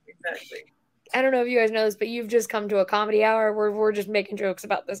 Exactly. I don't know if you guys know this, but you've just come to a comedy hour where we're just making jokes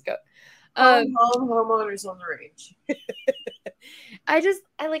about this goat. Homeowners on the range.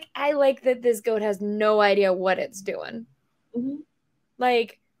 I like that this goat has no idea what it's doing. Mm-hmm.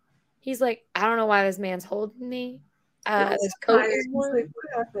 Like, he's like, I don't know why this man's holding me. This coat is warm. He's like,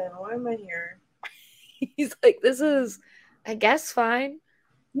 what happened? Why am I here? He's like, this is, I guess, fine.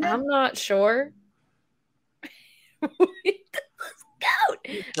 Yeah. I'm not sure. Goat.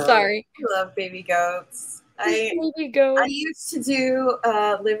 Sorry. I love baby goats. Baby goat. I used to do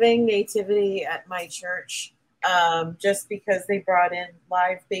living nativity at my church just because they brought in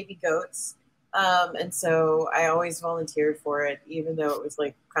live baby goats. And so I always volunteered for it, even though it was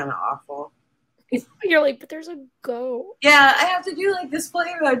like kind of awful. You're like, but there's a goat. Yeah, I have to do like this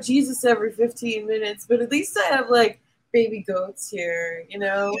play about Jesus every 15 minutes, but at least I have like baby goats here,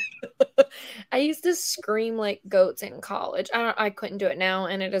 I used to scream like goats in college. I couldn't do it now,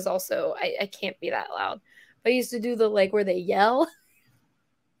 and it is also I can't be that loud. But I used to do the like where they yell.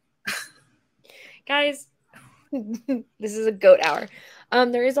 Guys, this is a goat hour.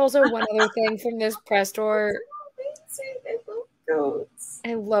 There is also one other thing from this press tour. I love goats.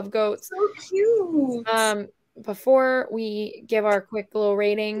 I love goats. So cute. Before we give our quick little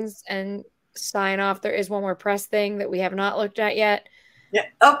ratings and sign off, there is one more press thing that we have not looked at yet. Yeah.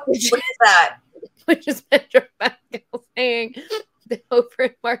 Oh, what is that? Which is Pedro Pascal saying that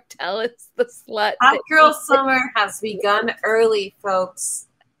Oberyn Martell is the slut. Hot girl summer has begun early, folks.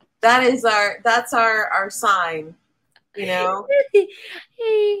 That's our sign. Hey,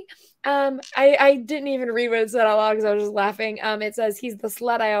 I didn't even read what it said out loud because I was just laughing. It says he's the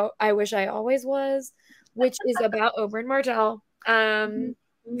slut I wish I always was, which is about Oberyn Martell.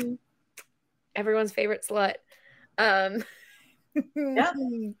 Everyone's favorite slut. Yeah.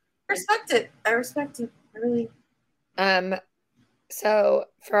 I respect it. I really. So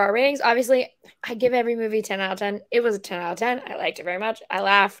for our ratings, obviously, I give every movie 10 out of 10. It was a 10 out of 10. I liked it very much. I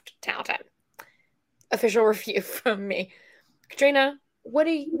laughed. 10 out of 10. Official review from me. Katrina, what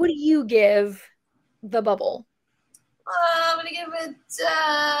do you give The Bubble? I'm gonna give it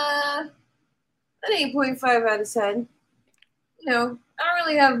an 8.5 out of 10. I don't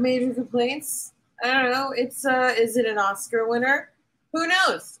really have major complaints. I don't know. It's is it an Oscar winner? Who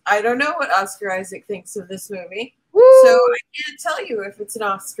knows? I don't know what Oscar Isaac thinks of this movie. Woo! So I can't tell you if it's an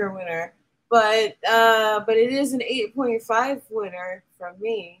Oscar winner. But it is an 8.5 winner from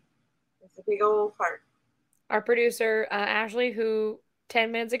me. It's a big old heart. Our producer, Ashley, who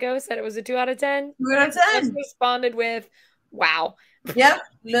 10 minutes ago said it was a 2 out of 10. 2 out of 10. Responded with, wow. Yep.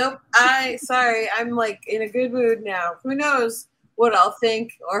 Nope. Sorry. I'm like in a good mood now. Who knows what I'll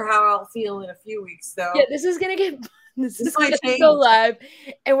think or how I'll feel in a few weeks, though. Yeah, this is gonna get This might change. go live,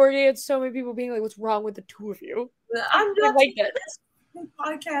 and we're gonna get so many people being like, "What's wrong with the two of you?" I'm not taking this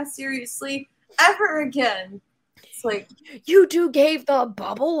podcast seriously ever again. It's like, you two gave The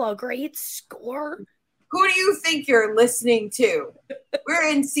Bubble a great score. Who do you think you're listening to? We're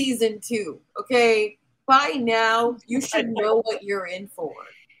in season 2, okay? By now, you should know what you're in for.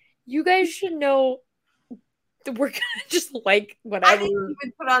 You guys should know that we're gonna just like whatever. I didn't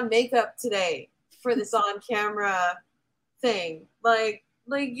even put on makeup today for this on-camera thing. Like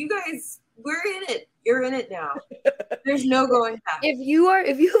you guys, we're in it. You're in it now. There's no going back. If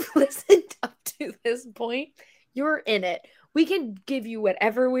you've listened up to this point, you're in it. We can give you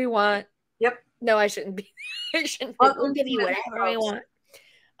whatever we want. Yep. No, I shouldn't be. We'll give you whatever we want.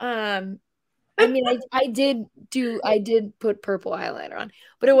 I mean, I did put purple eyeliner on,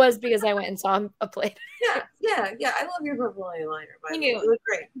 but it was because I went and saw a play. Yeah. I love your purple eyeliner. By the way. You look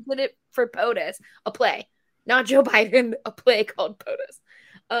great. Did it for POTUS, a play, not Joe Biden, a play called POTUS.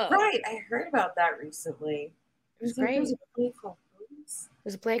 Right, I heard about that recently. It was great. There's a play called POTUS.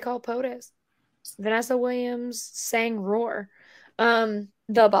 There's a play called POTUS. Vanessa Williams sang "Roar," The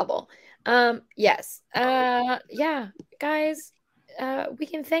Bubble. Yes. Yeah, guys. We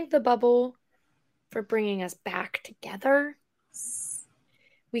can thank The Bubble for bringing us back together.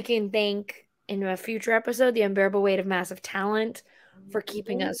 We can thank, in a future episode, The Unbearable Weight of Massive Talent for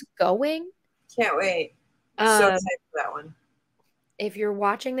keeping us going. Can't wait. So excited for that one. If you're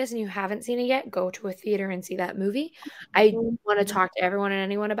watching this and you haven't seen it yet, go to a theater and see that movie. I want to talk to everyone and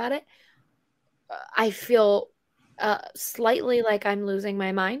anyone about it. I feel slightly like I'm losing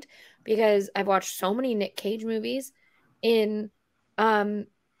my mind because I've watched so many Nick Cage movies in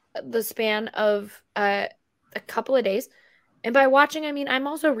the span of a couple of days. And by watching, I mean I'm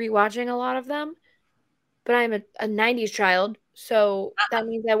also rewatching a lot of them. But I'm a 90s child, so that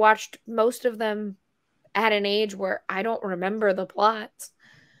means I watched most of them at an age where I don't remember the plots.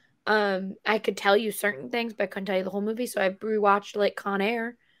 I could tell you certain things, but I couldn't tell you the whole movie. So I rewatched like Con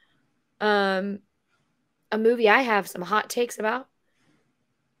Air, a movie I have some hot takes about,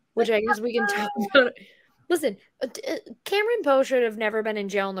 which I guess we can talk about. Listen, Cameron Poe should have never been in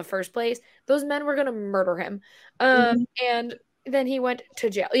jail in the first place. Those men were gonna murder him, and then he went to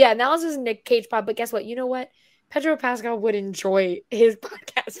jail. Yeah, now this is a Nick Cage pod, but guess what? You know what? Pedro Pascal would enjoy his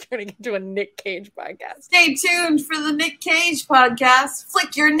podcast turning into a Nick Cage podcast. Stay tuned for the Nick Cage podcast.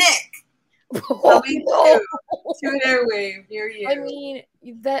 Flick your Nick. Coming to an airwave near you. I mean,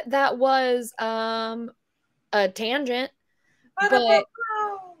 that was a tangent, but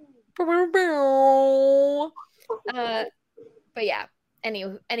yeah.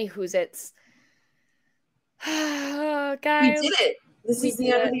 Any who's it's. Guys, we did it. This is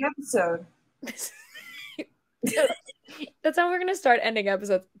the end of the episode. That's how we're gonna start ending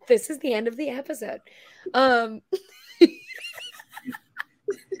episodes. This is the end of the episode.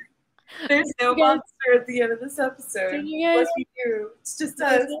 There's no monster at the end of this episode. It's just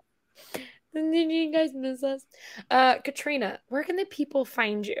us. Did you guys miss us? Katrina, where can the people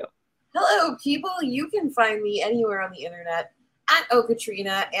find you? Hello, people. You can find me anywhere on the internet at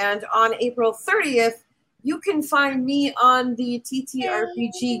OKatrina, and on April 30th, you can find me on the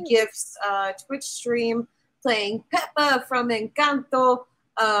TTRPG Gifts Twitch stream playing Peppa from Encanto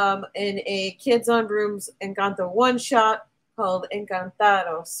in a Kids on Brooms Encanto one-shot called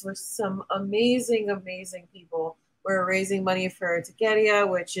Encantados with some amazing, amazing people. We're raising money for Tequeria,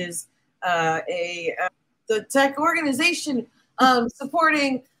 which is the tech organization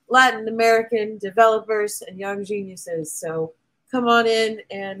supporting Latin American developers and young geniuses. So come on in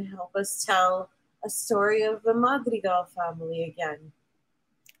and help us tell a story of the Madrigal family again.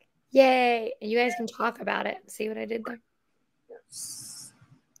 Yay! And you guys can talk about it. See what I did there? Yes.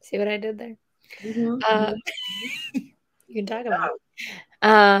 See what I did there? Mm-hmm. You can talk about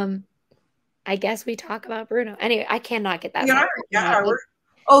it. I guess we talk about Bruno. Anyway, I cannot get that. There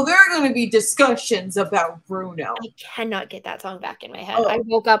are going to be discussions about Bruno. I cannot get that song back in my head. I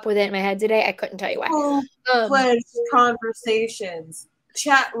woke up with it in my head today. I couldn't tell you why. Pledged conversations,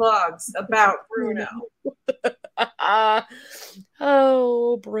 chat logs about Bruno.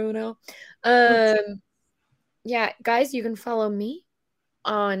 Oh, Bruno. Yeah, guys, you can follow me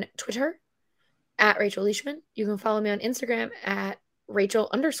on Twitter at Rachel Leishman. You can follow me on Instagram at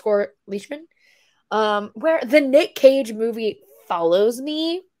Rachel_Leishman. Where the Nick Cage movie follows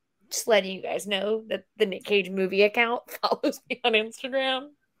me. Just letting you guys know that the Nick Cage movie account follows me on Instagram.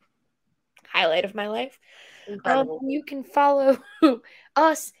 Highlight of my life. You can follow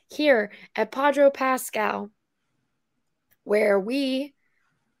us here at Padro Pascal, where we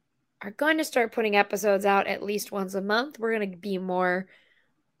are going to start putting episodes out at least once a month. We're going to be more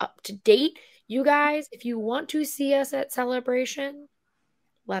up to date. You guys, if you want to see us at Celebration,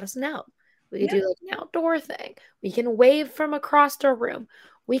 let us know. We could do like an outdoor thing. We can wave from across the room.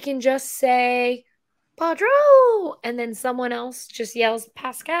 We can just say, Padro, and then someone else just yells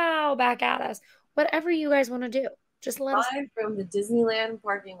Pascal back at us. Whatever you guys want to do, just let us. Live from the Disneyland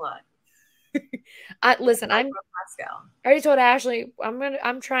parking lot. Listen, Live from Pascal. I already told Ashley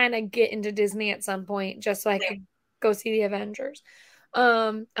I'm trying to get into Disney at some point just so I can go see the Avengers.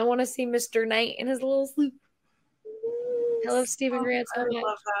 I want to see Mr. Knight in his little suit. I love Stephen Grant so much. I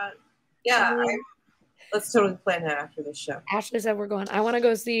love that. Yeah, let's totally plan that after this show. Ashley said we're going. I want to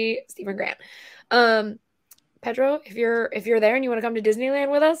go see Stephen Grant. Pedro, if you're there and you want to come to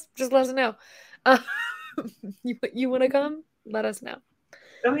Disneyland with us, just let us know. You want to come? Let us know.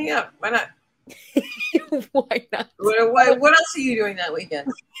 Coming up. Why not? Why not? What else are you doing that weekend?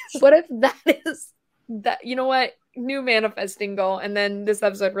 What if that is that? You know what? New manifesting goal, and then this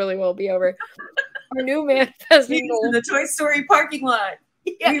episode really will be over. Our new manifesting goal in the Toy Story parking lot.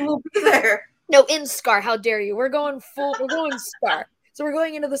 Yeah. We will be there. No, in Scar. How dare you? We're going Scar. So we're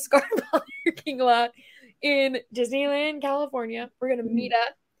going into the Scar parking lot in Disneyland, California. We're gonna meet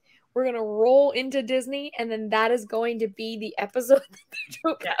up. We're gonna roll into Disney, and then that is going to be the episode that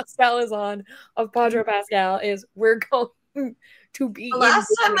Pedro Pascal is on of Padro Pascal. Is we're going to be. The last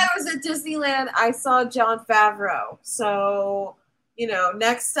time I was at Disneyland, I saw Jon Favreau. So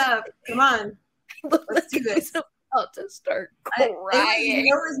next up, come on, let's do this. I'm about to start crying.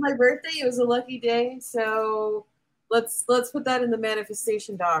 It was my birthday. It was a lucky day. So let's put that in the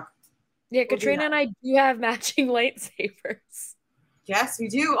manifestation doc. Yeah, Katrina and I do have matching lightsabers. Yes, we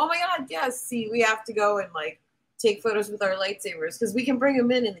do. Oh my God, yes. See, we have to go and take photos with our lightsabers because we can bring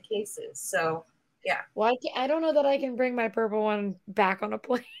them in the cases. So, yeah. Well, I don't know that I can bring my purple one back on a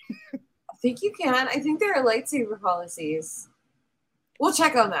plane. I think you can. I think there are lightsaber policies. We'll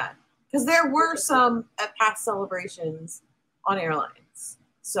check on that because there were some at past celebrations on airlines.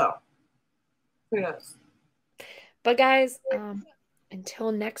 So, who knows? But guys,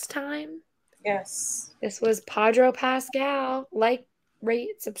 until next time. Yes. This was Padro Pascal. Like,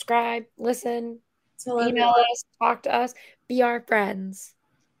 rate, subscribe, listen, email us, talk to us, be our friends.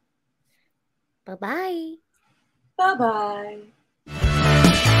 Bye-bye. Bye-bye.